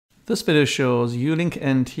This video shows Ulink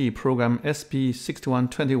NT program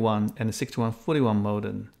SB6121 and 6141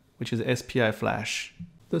 modem, which is SPI flash.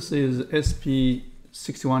 This is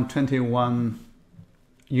SB6121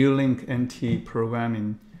 Ulink NT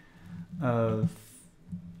programming. I'm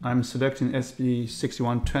selecting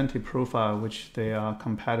SB6120 profile, which they are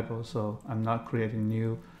compatible, so I'm not creating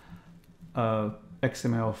new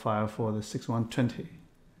XML file for the 6120.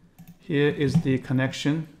 Here is the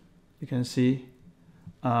connection. You can see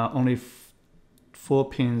only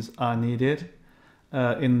 4 pins are needed.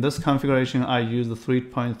 In this configuration, I use the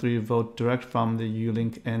 3.3 volt direct from the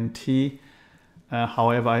Ulink NT.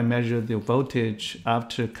 However, I measure the voltage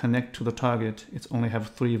after connect to the target. It's only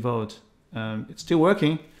have 3 volt. It's still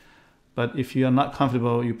working, but if you are not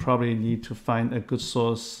comfortable, you probably need to find a good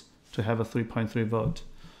source to have a 3.3 volt.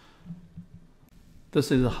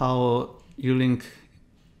 This is how Ulink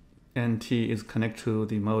NT is connected to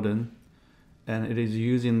the modem, and it is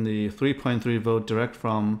using the 3.3 volt direct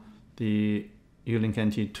from the Ulink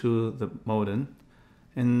NT to the modem.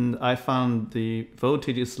 And I found the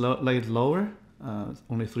voltage is slightly lower,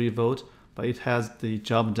 only 3 volt, but it has the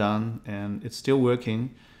job done and it's still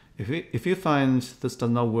working. If you find this does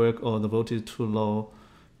not work or the voltage is too low,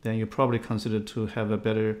 then you probably consider to have a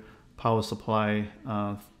better power supply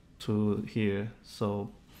to here.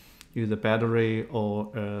 So use a battery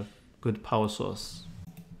or a good power source.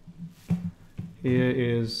 Here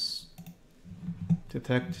is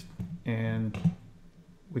detect, and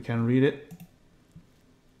we can read it.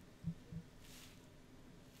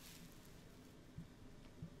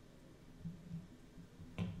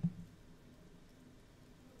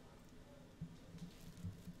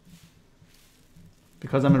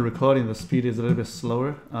 Because I'm recording, the speed is a little bit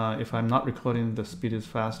slower. If I'm not recording, the speed is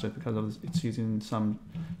faster because of it's using some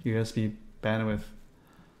USB bandwidth.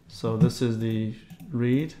 So this is the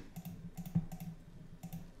read,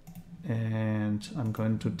 and I'm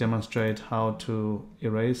going to demonstrate how to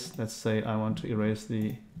erase. Let's say I want to erase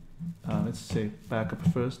the, let's say backup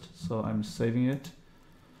first. So I'm saving it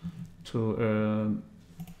to,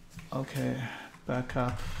 okay,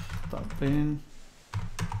 backup.bin.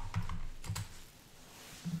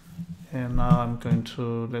 And now I'm going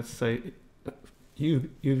to, let's say,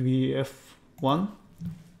 UVF1.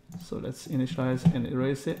 So let's initialize and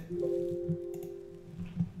erase it.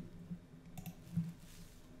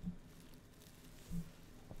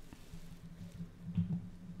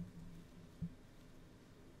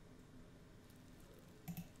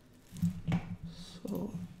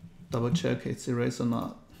 So double check it's erased or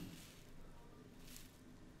not.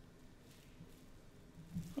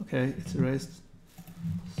 Okay, it's erased.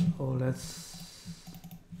 So let's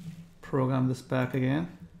program this back again.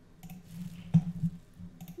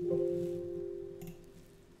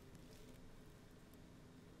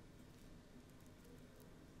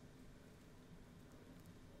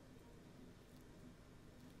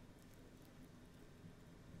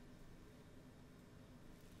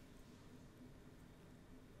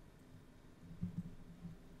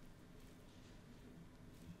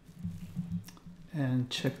 And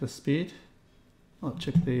check the speed. Oh,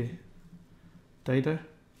 check the data.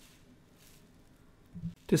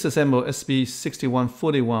 Disassemble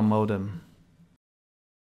SB6141 modem.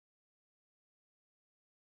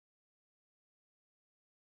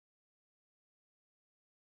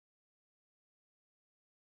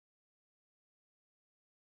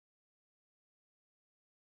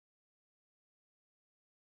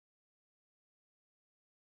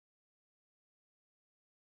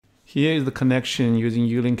 Here is the connection using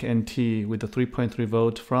Ulink NT with the 3.3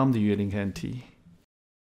 volt from the Ulink NT.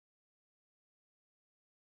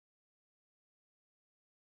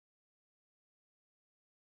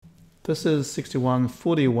 This is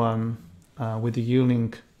 6141 with the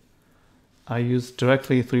Ulink. I use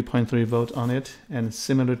directly 3.3 volt on it, and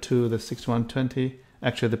similar to the 6120.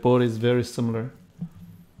 Actually, the board is very similar,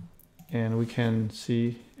 and we can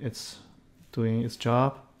see it's doing its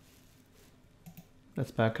job. Let's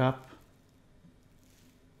back up.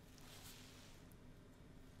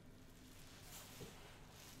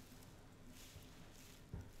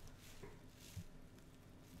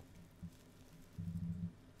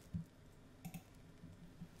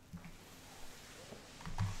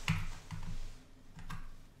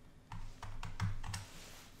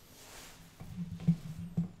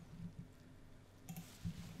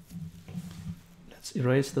 Let's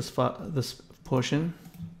erase this portion.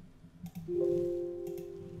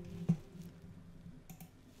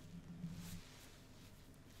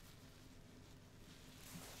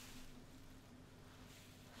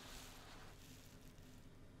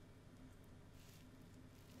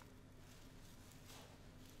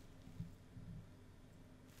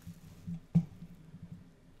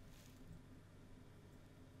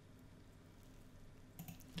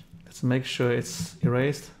 So make sure it's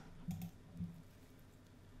erased.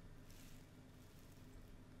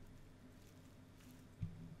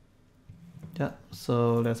 Yeah,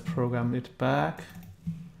 so let's program it back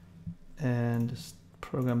and just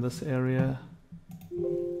program this area.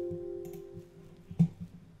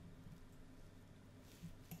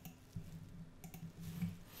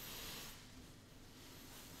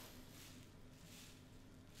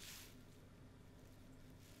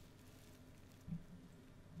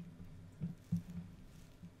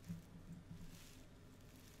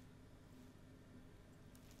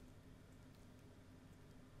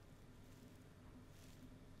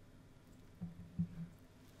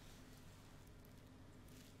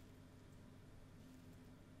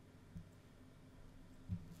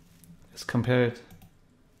 Let's compare it.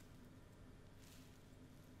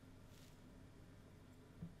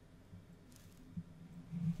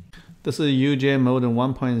 This is UJ modem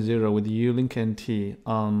 1.0 with Ulink NT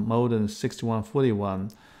on modem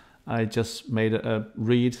 6141. I just made a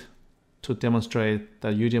read to demonstrate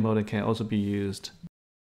that UJ modem can also be used.